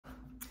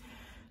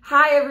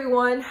Hi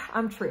everyone,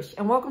 I'm Trish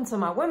and welcome to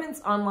my women's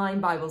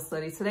online Bible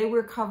study. Today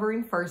we're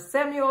covering 1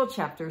 Samuel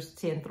chapters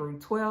 10 through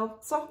 12.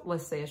 So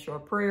let's say a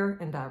short prayer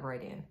and dive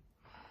right in.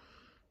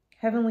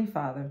 Heavenly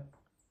Father,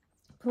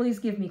 please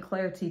give me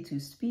clarity to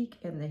speak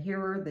and the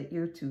hearer the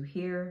ear to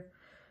hear.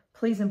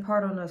 Please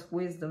impart on us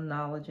wisdom,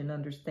 knowledge, and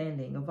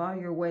understanding of all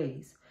your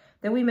ways,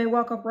 that we may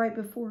walk upright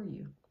before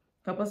you.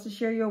 Help us to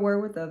share your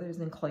word with others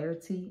in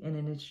clarity and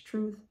in its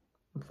truth.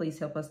 And please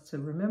help us to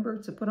remember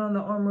to put on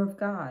the armor of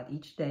God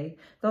each day.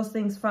 Those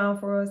things found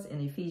for us in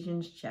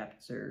Ephesians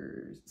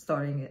chapter 6,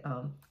 starting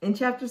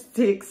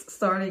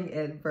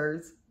at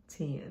verse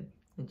 10.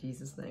 In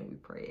Jesus' name we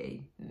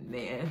pray,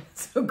 amen.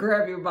 So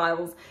grab your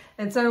Bibles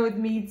and turn with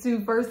me to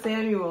 1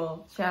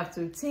 Samuel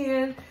chapter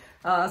 10.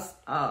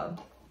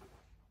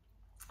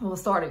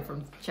 Starting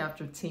from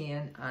chapter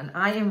 10. And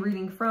I am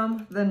reading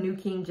from the New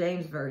King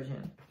James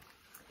Version.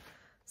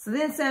 So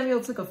then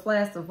Samuel took a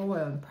flask of oil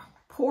and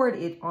poured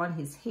it on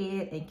his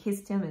head and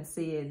kissed him and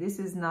said, "This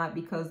is not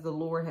because the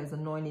Lord has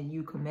anointed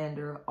you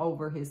commander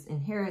over his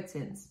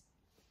inheritance.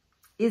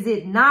 Is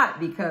it not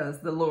because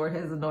the Lord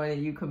has anointed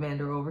you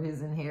commander over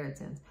his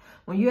inheritance?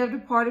 When you have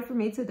departed from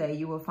me today,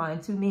 you will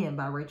find 2 men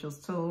by Rachel's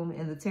tomb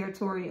in the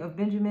territory of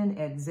Benjamin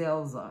at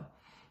Zelzah.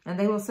 And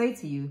they will say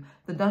to you,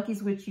 the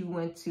donkeys which you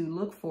went to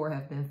look for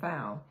have been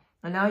found.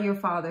 And now your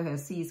father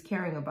has ceased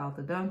caring about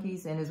the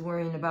donkeys and is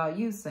worrying about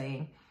you,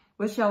 saying,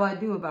 what shall I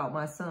do about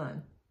my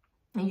son?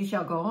 And you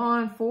shall go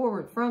on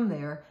forward from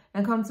there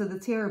and come to the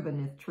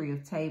terebinth tree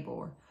of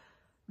Tabor.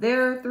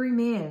 There are 3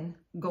 men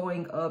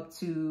going up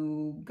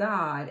to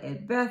God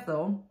at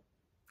Bethel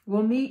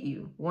will meet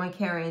you, one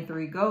carrying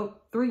 3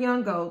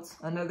 young goats,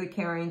 another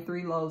carrying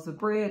 3 loaves of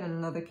bread, and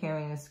another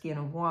carrying a skin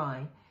of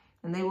wine.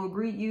 And they will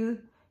greet you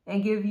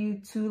and give you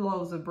 2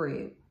 loaves of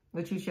bread,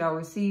 which you shall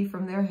receive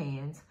from their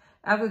hands.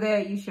 After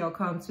that you shall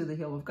come to the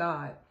hill of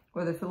God,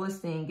 where the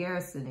Philistine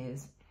garrison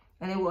is.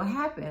 And it will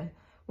happen,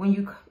 when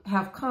you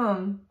have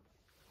come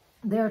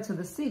there to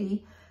the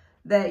city,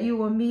 that you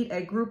will meet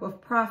a group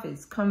of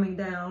prophets coming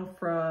down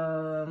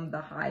from the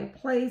high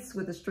place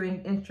with a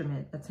stringed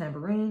instrument, a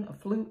tambourine, a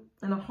flute,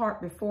 and a harp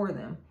before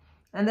them.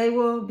 And they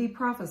will be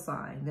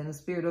prophesying. Then the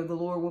Spirit of the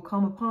Lord will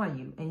come upon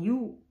you, and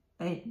you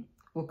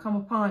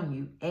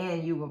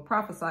will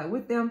prophesy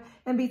with them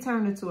and be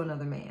turned into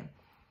another man.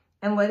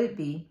 And let it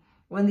be,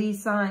 when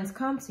these signs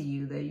come to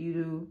you, that you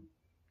do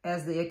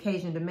as the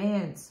occasion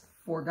demands,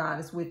 for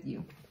God is with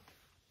you.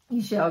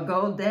 You shall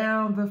go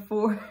down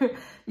before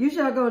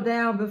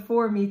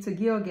me to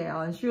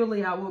Gilgal, and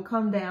surely I will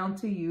come down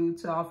to you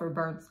to offer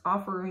burnt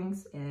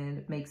offerings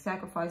and make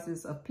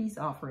sacrifices of peace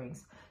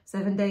offerings.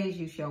 7 days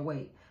you shall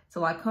wait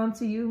till I come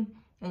to you,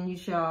 and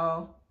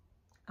till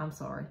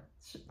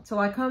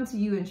I come to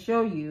you and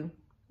show you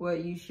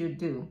what you should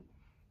do.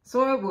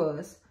 So it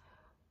was,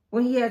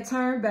 when he had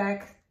turned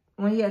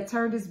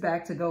his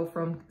back to go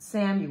from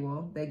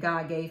Samuel, that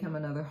God gave him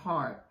another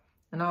heart.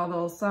 And all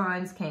those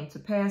signs came to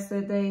pass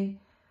that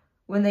day.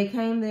 When they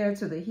came there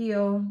to the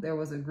hill, there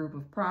was a group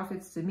of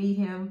prophets to meet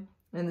him,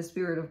 and the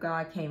Spirit of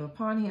God came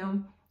upon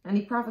him, and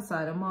he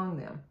prophesied among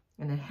them.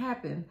 And it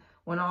happened,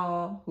 when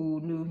all who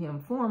knew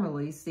him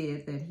formerly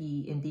said that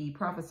he indeed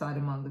prophesied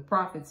among the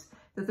prophets,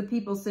 that the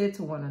people said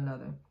to one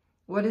another,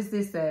 what is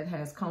this that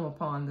has come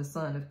upon the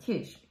son of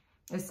Kish?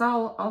 It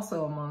saw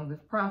also among the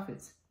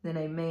prophets. Then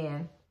a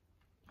man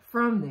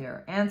from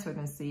there answered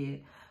and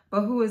said,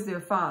 but who is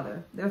their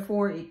father?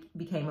 Therefore it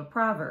became a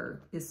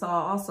proverb. It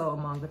saw also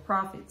among the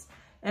prophets.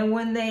 And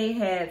when they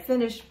had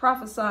finished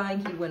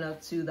prophesying, he went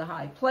up to the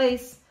high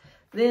place.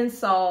 Then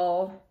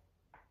Saul's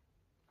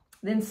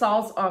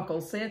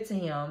uncle said to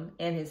him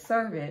and his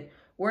servant,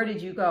 where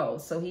did you go?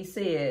 So he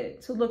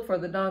said, to look for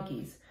the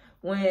donkeys.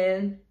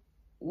 When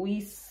we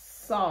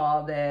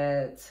saw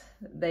that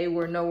they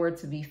were nowhere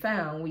to be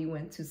found, we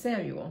went to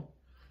Samuel.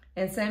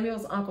 And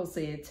Samuel's uncle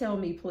said, tell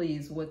me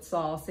please what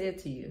Saul said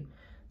to you.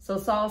 So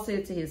Saul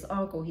said to his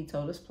uncle, he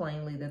told us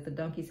plainly that the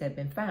donkeys had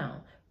been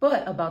found.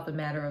 But about the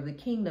matter of the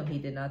kingdom, he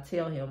did not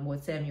tell him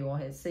what Samuel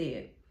had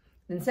said.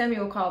 Then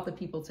Samuel called the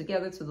people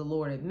together to the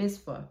Lord at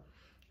Mizpah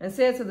and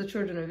said to the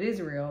children of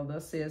Israel,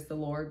 thus says the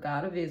Lord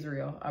God of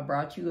Israel, I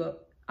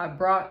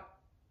brought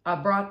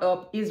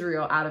up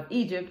Israel out of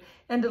Egypt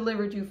and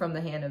delivered you from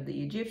the hand of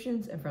the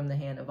Egyptians and from the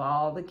hand of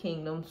all the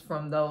kingdoms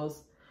from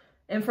those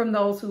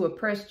who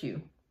oppressed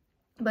you.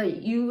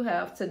 But you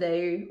have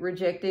today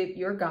rejected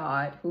your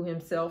God, who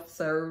himself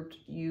saved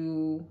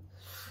you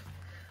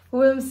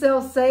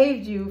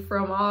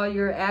from all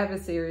your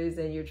adversaries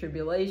and your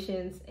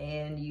tribulations.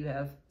 And you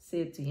have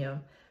said to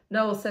him,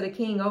 no, set a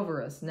king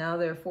over us. Now,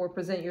 therefore,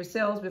 present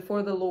yourselves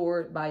before the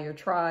Lord by your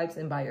tribes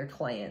and by your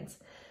clans.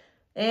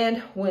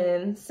 And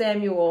when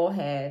Samuel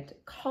had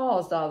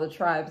caused all the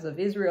tribes of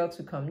Israel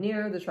to come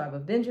near, the tribe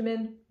of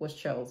Benjamin was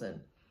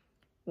chosen.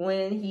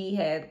 When he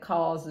had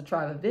caused the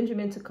tribe of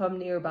Benjamin to come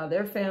near by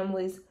their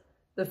families,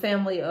 the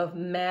family of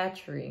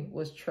Matri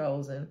was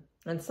chosen,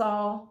 and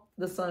Saul,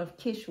 the son of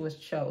Kish, was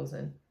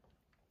chosen.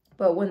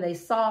 But when they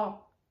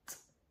sought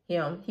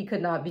him, he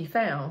could not be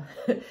found.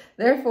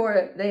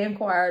 Therefore, they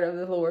inquired of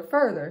the Lord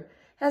further,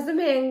 has the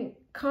man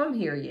come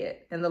here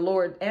yet? And the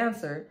Lord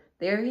answered,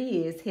 there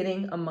he is,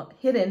 hidden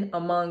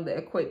among the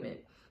equipment.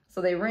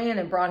 So they ran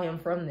and brought him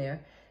from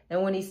there.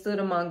 And when he stood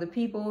among the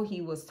people,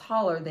 he was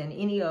taller than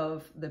any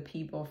of the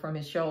people from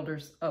his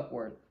shoulders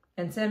upward.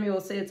 And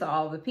Samuel said to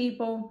all the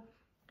people,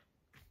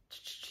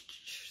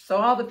 so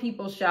all the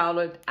people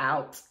shouted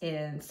out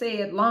and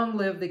said, long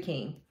live the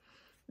king.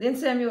 Then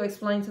Samuel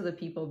explained to the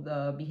people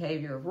the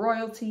behavior of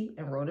royalty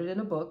and wrote it in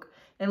a book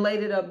and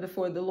laid it up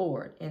before the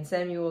Lord. And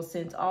Samuel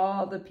sent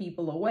all the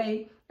people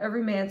away,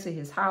 every man to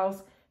his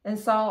house. And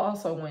Saul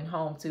also went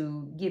home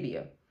to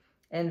Gibeah.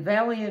 And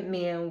valiant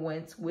men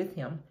went with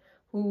him,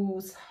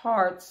 whose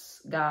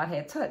hearts God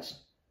had touched.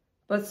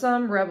 But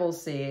some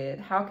rebels said,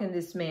 how can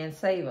this man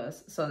save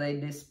us? So they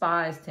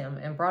despised him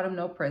and brought him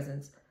no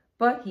presents,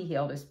 but he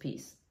held his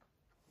peace.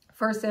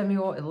 1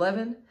 Samuel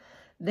 11.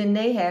 Then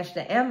Nahash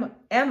the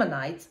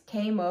Ammonites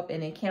came up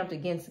and encamped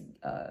against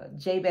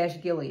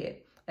Jabesh Gilead.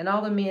 And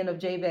all the men of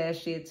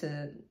Jabesh said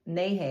to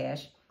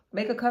Nahash,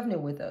 make a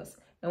covenant with us,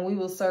 and we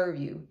will serve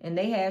you. And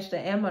Nahash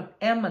the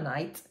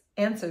Ammonites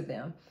answered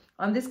them,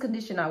 on this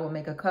condition I will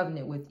make a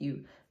covenant with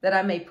you, that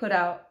I may put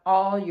out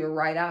all your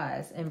right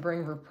eyes and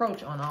bring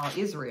reproach on all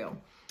Israel.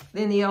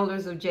 Then the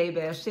elders of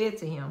Jabesh said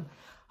to him,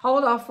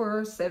 hold off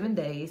for 7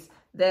 days,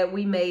 that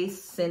we may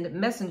send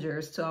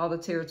messengers to all the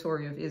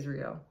territory of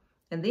Israel.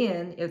 And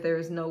then, if there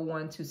is no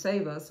one to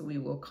save us, we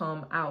will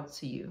come out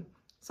to you.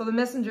 So the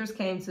messengers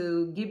came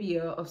to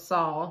Gibeah of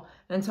Saul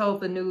and told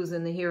the news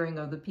in the hearing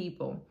of the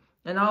people.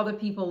 And all the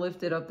people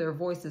lifted up their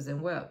voices and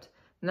wept.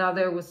 Now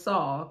there was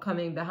Saul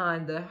coming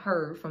behind the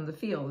herd from the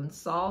field. And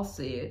Saul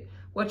said,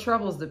 what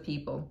troubles the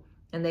people?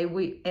 And they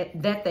weep,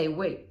 that they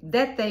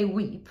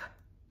weep.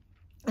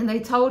 And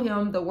they told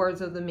him the words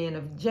of the men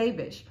of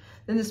Jabesh.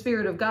 Then the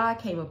Spirit of God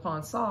came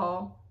upon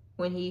Saul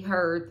when he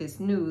heard this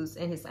news,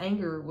 and his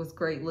anger was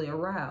greatly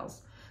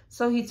aroused.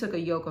 So he took a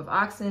yoke of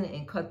oxen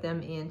and cut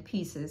them in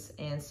pieces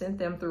and sent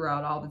them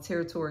throughout all the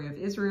territory of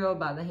Israel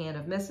by the hand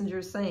of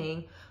messengers,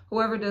 saying,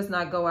 whoever does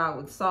not go out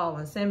with Saul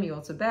and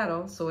Samuel to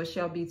battle, so it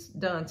shall be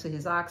done to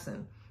his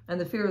oxen. And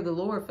the fear of the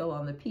Lord fell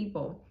on the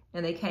people,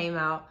 and they came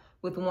out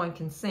with one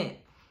consent.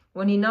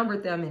 When he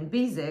numbered them in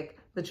Bezek,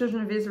 the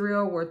children of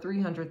Israel were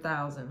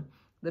 300,000.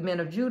 The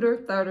men of Judah,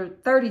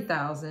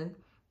 30,000.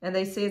 And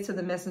they said to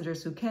the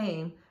messengers who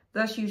came,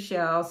 thus you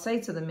shall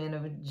say to the men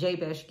of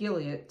Jabesh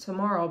Gilead,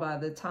 tomorrow by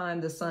the time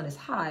the sun is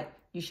hot,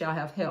 you shall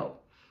have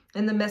help.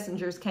 And the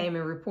messengers came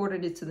and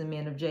reported it to the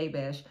men of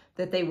Jabesh,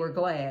 that they were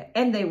glad,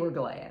 and they were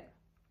glad.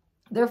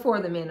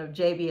 Therefore the men of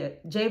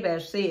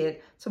Jabesh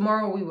said,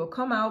 tomorrow we will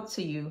come out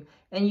to you,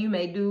 and you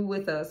may do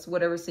with us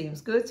whatever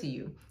seems good to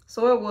you.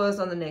 So it was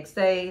on the next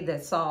day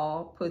that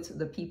Saul put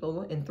the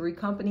people in 3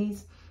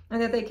 companies,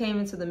 and that they came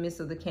into the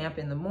midst of the camp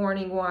in the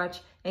morning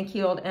watch and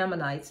killed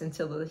Ammonites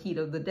until the heat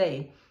of the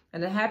day.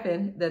 And it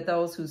happened that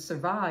those who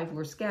survived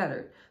were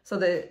scattered, so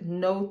that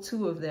no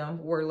 2 of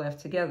them were left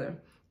together.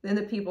 Then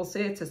the people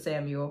said to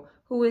Samuel,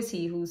 who is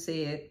he who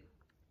said,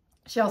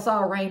 shall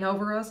Saul reign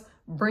over us?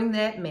 Bring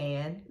that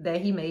man,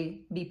 that he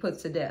may be put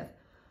to death.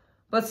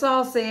 But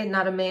Saul said,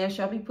 not a man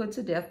shall be put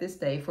to death this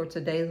day, for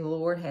today the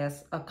Lord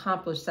has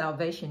accomplished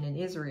salvation in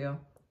Israel.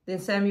 Then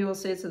Samuel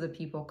said to the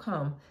people,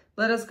 come,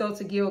 let us go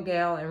to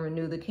Gilgal and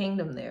renew the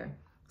kingdom there.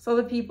 So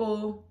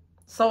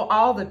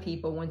all the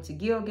people went to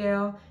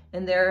Gilgal,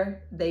 and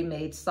there they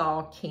made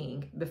Saul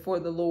king before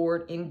the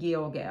Lord in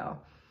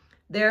Gilgal.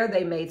 There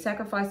they made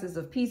sacrifices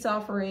of peace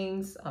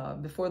offerings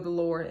before the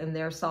Lord, and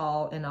there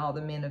Saul and all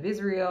the men of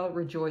Israel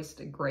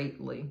rejoiced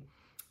greatly.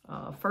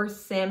 1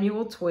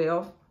 Samuel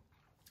 12.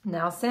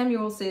 Now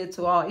Samuel said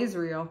to all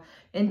Israel,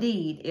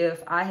 indeed,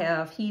 if I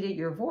have heeded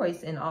your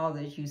voice in all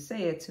that you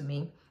said to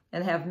me,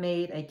 and have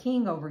made a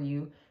king over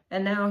you,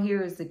 and now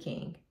here is the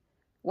king,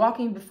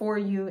 walking before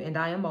you, and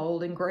I am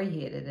old and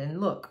gray-headed, and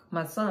look,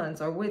 my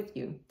sons are with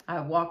you. I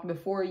have walked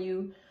before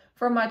you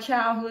from my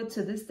childhood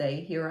to this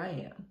day, here I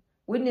am.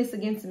 Witness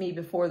against me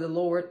before the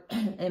Lord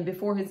and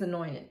before his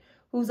anointed.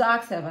 Whose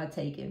ox have I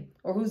taken?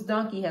 Or whose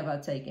donkey have I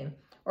taken?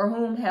 Or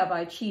whom have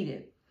I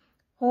cheated?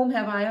 Whom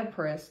have I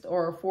oppressed?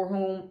 Or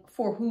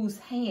for whose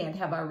hand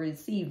have I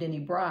received any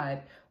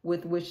bribe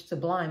with which to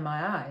blind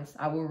my eyes?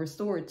 I will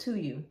restore it to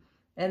you.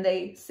 And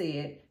they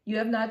said, you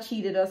have not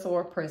cheated us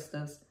or oppressed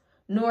us,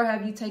 nor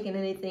have you taken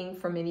anything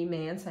from any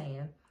man's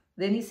hand.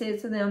 Then he said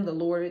to them, the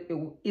Lord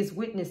is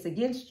witness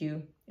against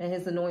you, and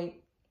his anointed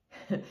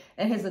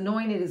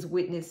is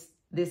witness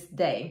this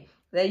day,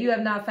 that you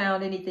have not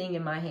found anything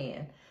in my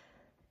hand.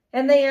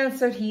 And they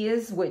answered, he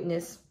is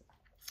witness.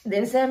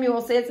 Then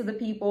Samuel said to the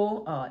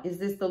people, is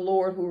this the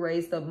Lord who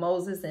raised up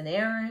Moses and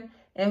Aaron,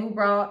 and who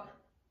brought,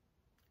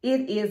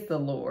 it is the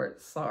Lord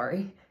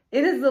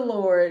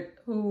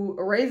who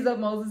raised up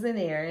Moses and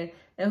Aaron,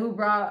 and who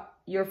brought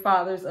your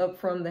fathers up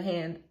from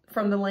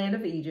the land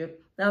of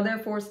Egypt. Now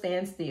therefore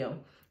stand still,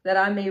 that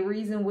I may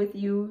reason with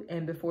you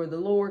and before the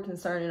Lord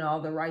concerning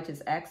all the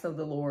righteous acts of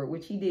the Lord,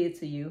 which he did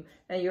to you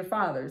and your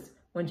fathers,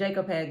 when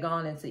Jacob had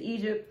gone into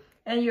Egypt,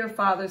 and your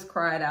fathers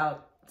cried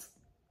out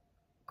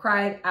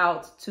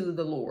to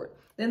the Lord.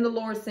 Then the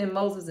Lord sent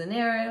Moses and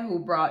Aaron, who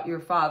brought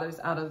your fathers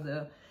out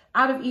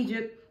of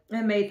Egypt,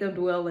 and made them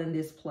dwell in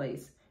this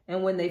place.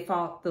 And when they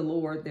fought the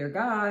Lord their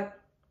God,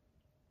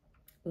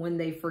 when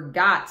they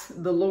forgot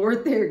the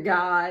Lord their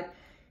God,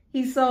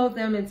 he sold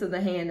them into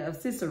the hand of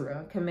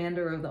Sisera,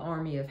 commander of the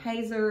army of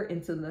Hazor,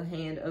 into the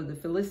hand of the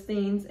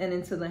Philistines, and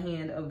into the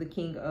hand of the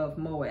king of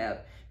Moab.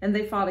 And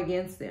they fought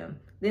against them.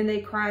 Then they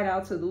cried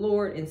out to the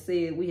Lord and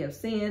said, we have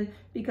sinned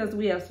because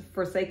we have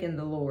forsaken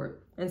the Lord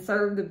and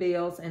served the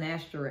Baals and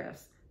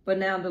Ashtoreths. But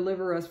now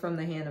deliver us from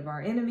the hand of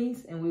our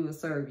enemies, and we will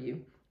serve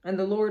you. And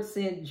the Lord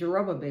sent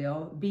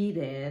Jerubbaal,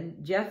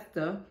 Bedan,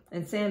 Jephthah,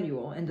 and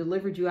Samuel, and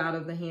delivered you out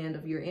of the hand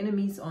of your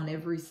enemies on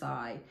every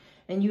side.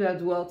 And you have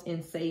dwelt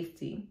in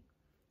safety.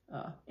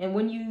 And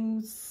when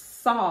you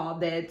saw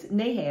that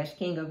Nahash,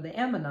 king of the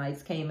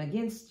Ammonites, came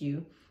against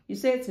you, you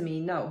said to me,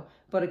 no,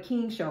 but a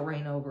king shall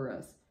reign over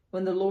us,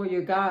 when the Lord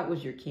your God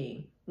was your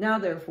king. Now,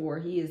 therefore,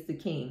 he is the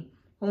king,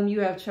 whom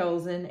you have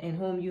chosen and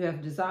whom you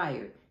have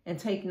desired. And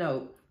take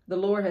note, the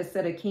Lord has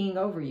set a king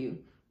over you.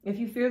 If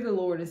you fear the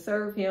Lord and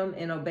serve him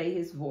and obey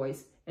his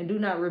voice, and do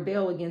not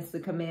rebel against the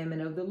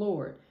commandment of the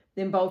Lord,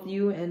 then both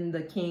you and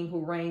the king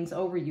who reigns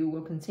over you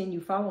will continue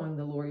following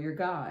the Lord your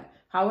God.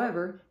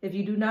 However, if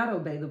you do not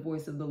obey the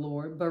voice of the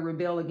Lord, but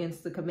rebel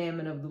against the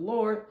commandment of the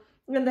Lord,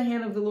 then the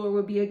hand of the Lord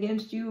will be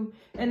against you,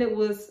 as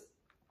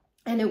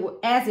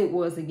it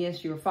was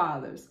against your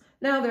fathers.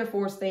 Now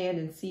therefore stand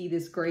and see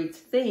this great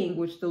thing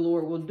which the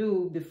Lord will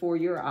do before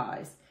your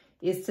eyes.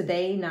 Is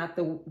today not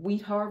the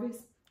wheat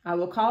harvest? I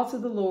will call to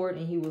the Lord,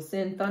 and he will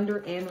send thunder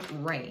and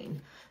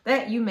rain,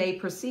 that you may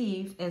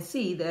perceive and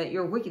see that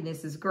your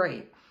wickedness is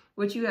great,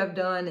 which you have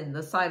done in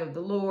the sight of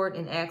the Lord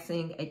in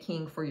asking a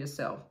king for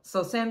yourself.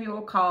 So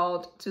Samuel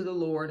called to the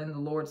Lord, and the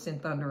Lord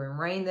sent thunder and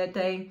rain that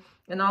day.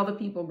 And all the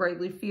people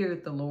greatly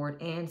feared the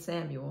Lord and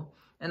Samuel.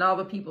 And all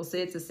the people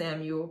said to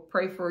Samuel,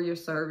 pray for your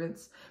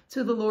servants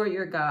to the Lord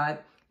your God,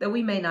 that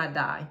we may not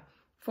die.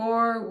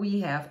 For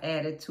we have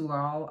added to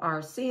all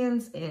our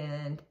sins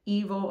and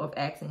evil of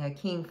asking a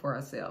king for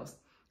ourselves.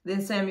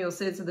 Then Samuel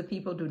said to the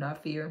people, do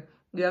not fear.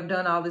 You have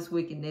done all this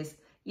wickedness,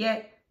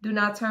 yet do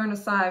not turn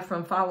aside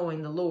from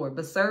following the Lord,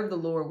 but serve the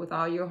Lord with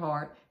all your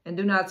heart, and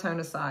do not turn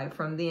aside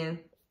from them.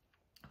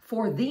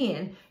 For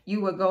then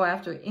you will go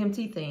after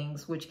empty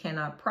things which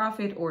cannot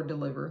profit or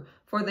deliver,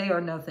 for they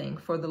are nothing.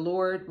 For the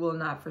Lord will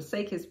not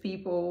forsake his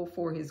people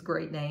for his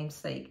great name's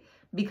sake,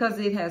 because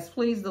it has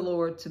pleased the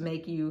Lord to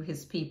make you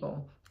his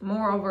people.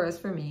 Moreover, as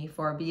for me,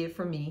 far be it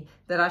from me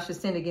that I should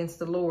sin against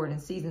the Lord in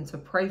season to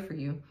pray for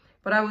you,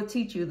 but I will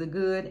teach you the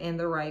good and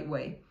the right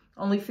way.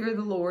 Only fear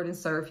the Lord and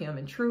serve him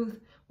in truth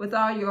with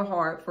all your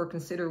heart, for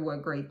consider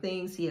what great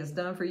things he has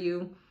done for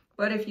you.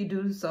 But if you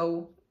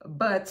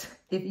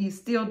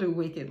still do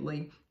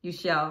wickedly, you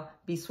shall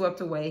be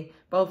swept away,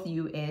 both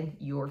you and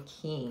your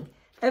king.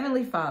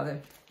 Heavenly Father,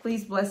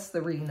 please bless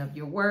the reading of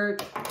your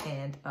word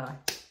and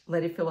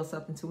let it fill us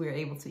up until we are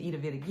able to eat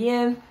of it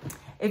again.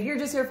 If you're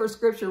just here for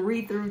scripture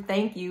read through,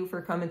 thank you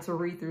for coming to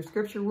read through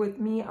scripture with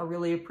me. I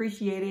really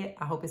appreciate it.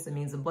 I hope it's a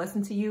means of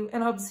blessing to you,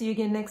 and I hope to see you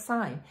again next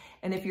time.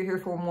 And if you're here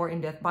for more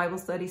in-depth Bible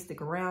study,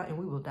 stick around and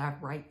we will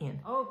dive right in.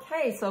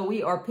 Okay, so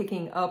we are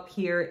picking up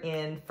here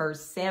in 1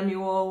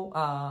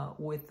 Samuel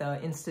with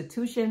the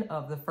institution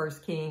of the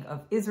first king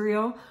of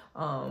Israel.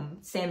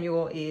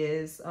 Samuel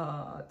is,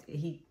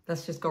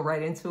 let's just go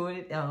right into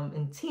it.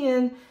 In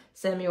 10,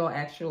 Samuel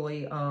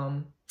actually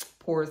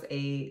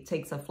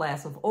takes a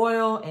flask of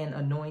oil and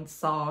anoints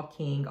Saul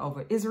king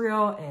over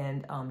Israel.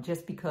 And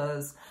just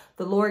because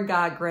the Lord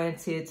God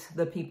granted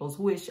the people's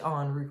wish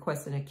on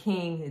requesting a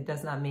king, it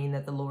does not mean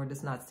that the Lord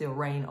does not still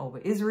reign over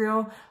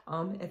Israel.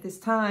 At this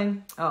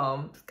time,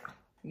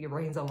 he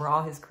reigns over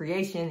all his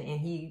creation, and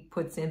he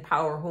puts in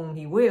power whom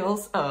he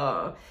wills.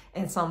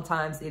 And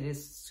sometimes it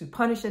is to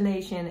punish a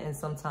nation, and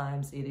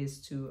sometimes it is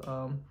to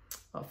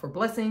for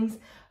blessings.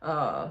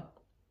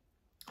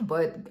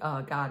 But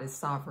God is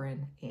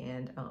sovereign,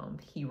 and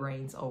he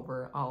reigns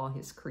over all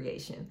his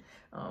creation.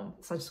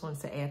 So I just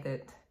wanted to add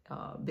that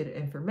bit of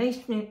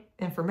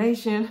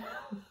information.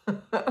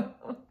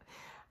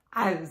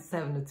 I was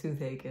having a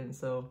toothache, and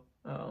so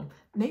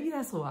maybe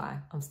that's why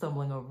I'm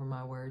stumbling over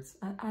my words.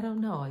 I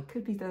don't know. It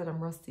could be that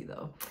I'm rusty,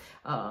 though.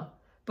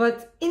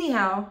 But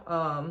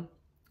anyhow,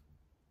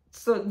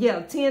 so yeah,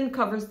 10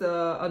 covers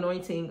the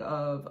anointing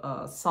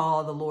of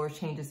Saul. The Lord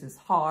changes his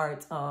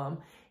heart.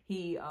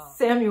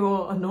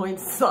 Samuel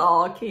anoints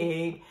Saul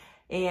king,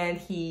 and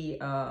the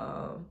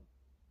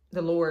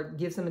Lord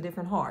gives him a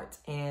different heart.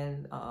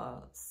 And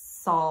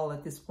Saul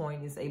at this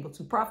point is able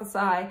to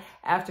prophesy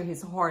after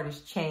his heart is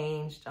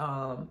changed,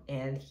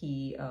 and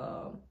he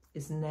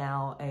is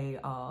now a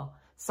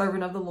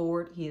servant of the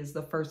Lord. He is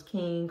the first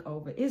king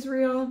over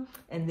Israel.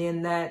 And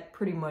then that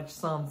pretty much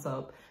sums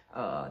up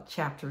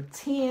chapter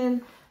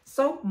 10.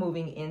 So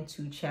moving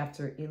into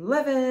chapter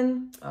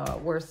 11,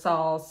 where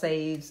Saul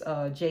saves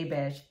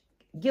Jabesh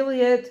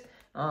Gilead.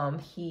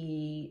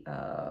 He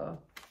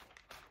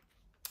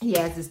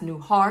has this new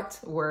heart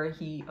where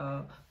he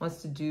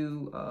wants to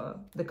do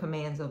the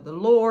commands of the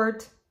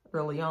Lord.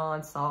 early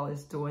on, Saul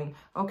is doing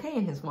okay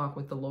in his walk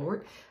with the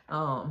Lord.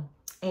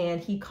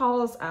 And he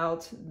calls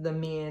out the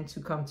men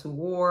to come to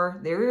war.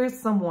 There is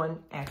someone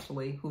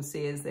actually who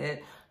says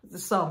that,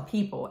 some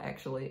people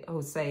actually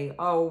who say,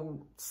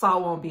 oh,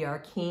 Saul won't be our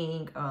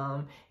king.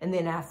 And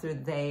then after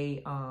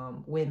they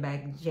win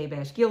back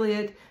Jabesh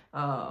Gilead,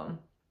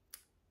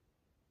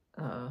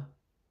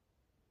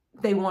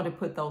 they want to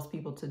put those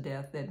people to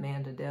death, that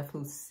man to death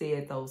who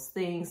said those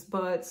things.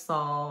 But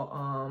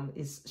Saul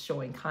is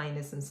showing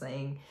kindness and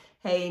saying,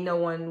 hey, no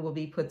one will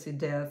be put to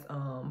death,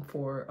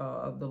 for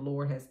the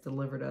Lord has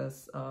delivered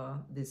us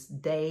this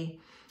day,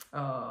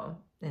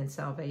 and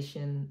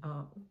salvation.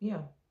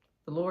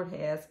 The Lord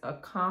has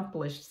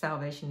accomplished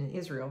salvation in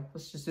Israel.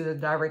 Let's just do the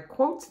direct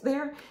quotes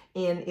there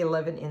in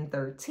 11 and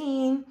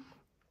 13.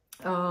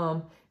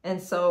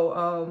 And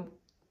so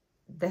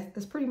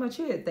that's pretty much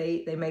it.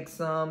 They make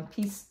some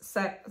peace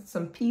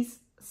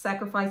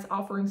sacrifice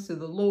offerings to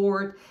the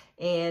Lord,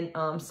 and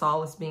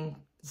Saul is being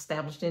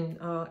established in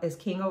as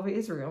king over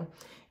Israel.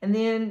 And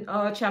then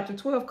chapter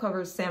 12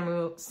 covers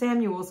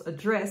Samuel's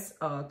address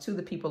to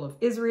the people of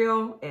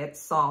Israel at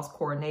Saul's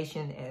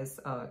coronation as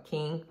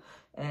king.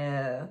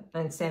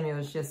 And Samuel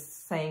is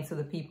just saying to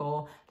the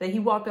people that he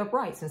walked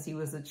upright since he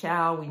was a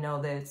child. We know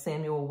that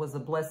Samuel was a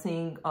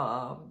blessing.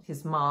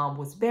 His mom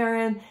was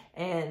barren,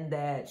 and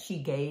that she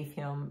gave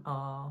him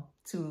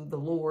to the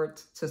Lord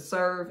to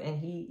serve. And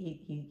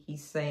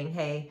he's saying,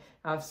 hey,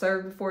 I've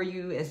served before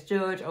you as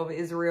judge over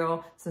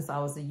Israel since I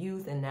was a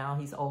youth, and now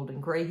he's old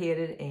and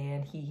gray-headed,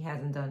 and he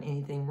hasn't done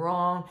anything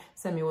wrong.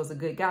 Samuel was a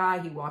good guy.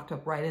 He walked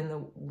upright in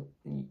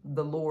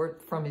the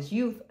Lord from his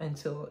youth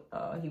until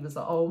he was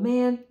an old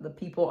man. The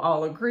people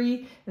all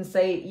agree and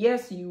say,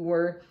 yes, you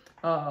were,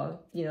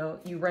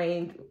 you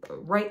reigned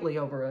rightly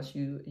over us.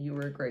 You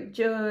were a great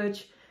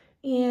judge.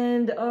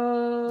 And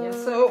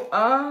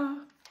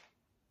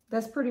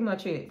that's pretty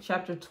much it.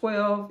 Chapter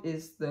 12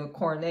 is the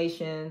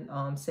coronation.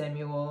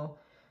 Samuel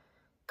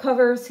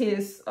covers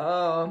his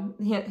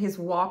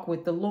walk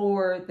with the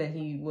Lord, that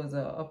he was an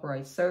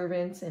upright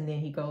servant. And then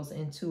he goes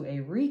into a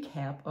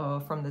recap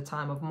from the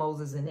time of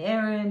Moses and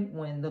Aaron,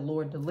 when the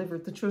Lord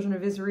delivered the children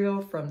of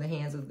Israel from the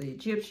hands of the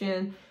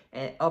Egyptian,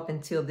 and up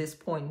until this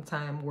point in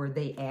time where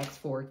they asked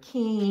for a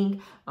king.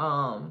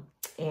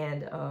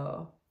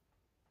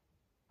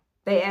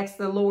 They asked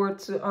the Lord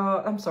to,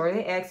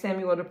 they asked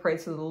Samuel to pray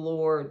to the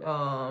Lord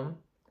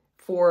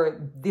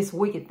for this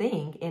wicked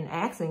thing, in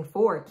asking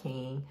for a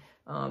king,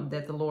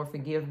 that the Lord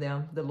forgive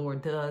them. The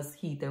Lord does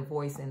heed their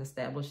voice and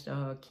establish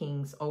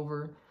kings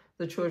over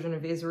the children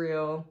of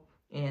Israel.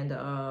 And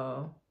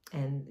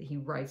he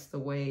writes the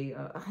way,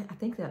 I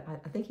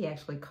think he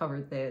actually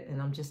covered that, and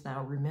I'm just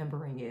now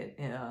remembering it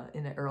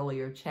in an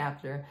earlier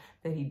chapter,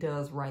 that he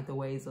does write the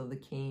ways of the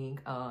king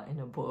in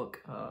a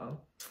book.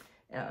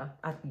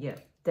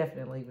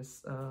 Definitely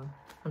was,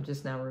 I'm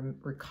just now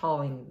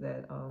recalling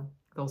that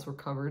those were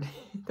covered,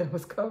 that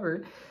was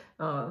covered,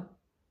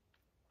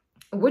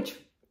 which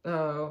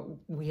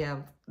we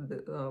have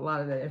a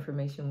lot of that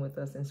information with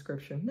us in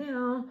scripture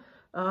now.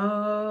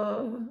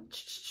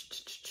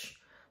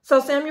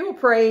 So Samuel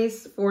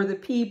prays for the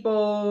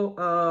people,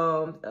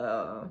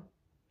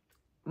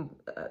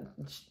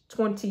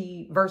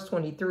 verse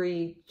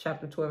 23,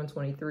 chapter 12 and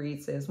 23,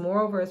 it says,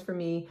 moreover, as for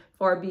me,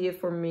 far be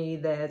it from me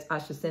that I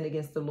should sin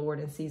against the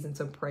Lord in season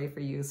to pray for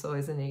you. So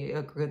isn't it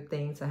a good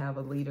thing to have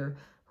a leader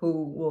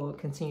who will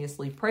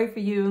continuously pray for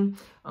you?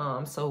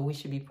 So we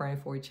should be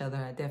praying for each other.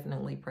 I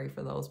definitely pray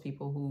for those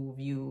people who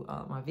view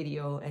my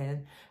video,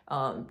 and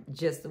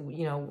just,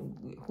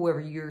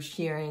 whoever you're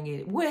sharing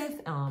it with,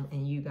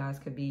 and you guys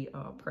could be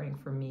praying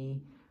for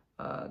me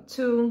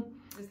too.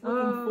 Just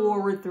looking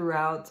forward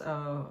throughout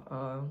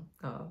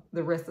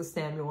the rest of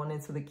Samuel and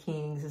into the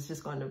Kings. It's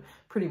just going to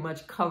pretty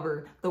much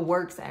cover the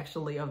works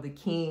actually of the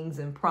kings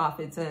and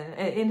prophets, and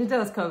it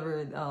does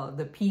cover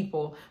the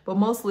people, but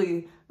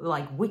mostly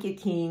like wicked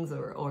kings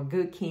or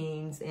good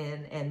kings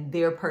and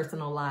their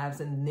personal lives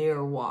and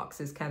their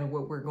walks is kind of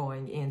what we're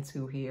going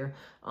into here.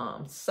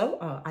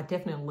 So I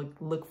definitely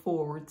look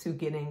forward to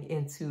getting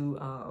into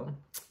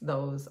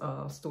those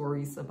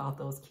stories about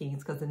those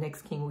kings, because the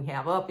next king we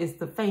have up is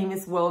the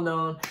famous,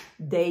 well-known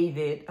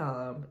David,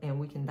 and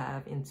we can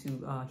dive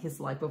into his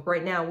life. But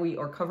right now we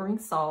are covering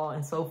Saul,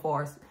 and so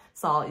far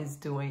Saul is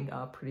doing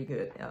pretty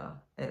good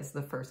as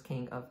the first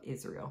king of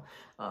Israel.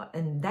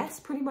 And that's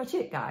pretty much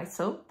it, guys.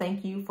 So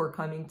thank you for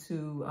coming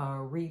to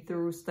read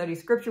through, study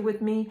scripture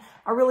with me.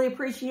 I really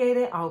appreciate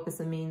it. I hope it's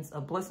a means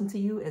of blessing to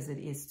you as it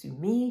is to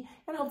me.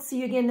 And I hope to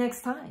see you again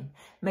next time.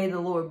 May the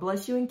Lord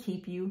bless you and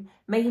keep you.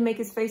 May he make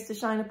his face to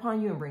shine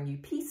upon you and bring you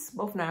peace,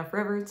 both now and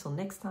forever. Till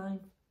next time.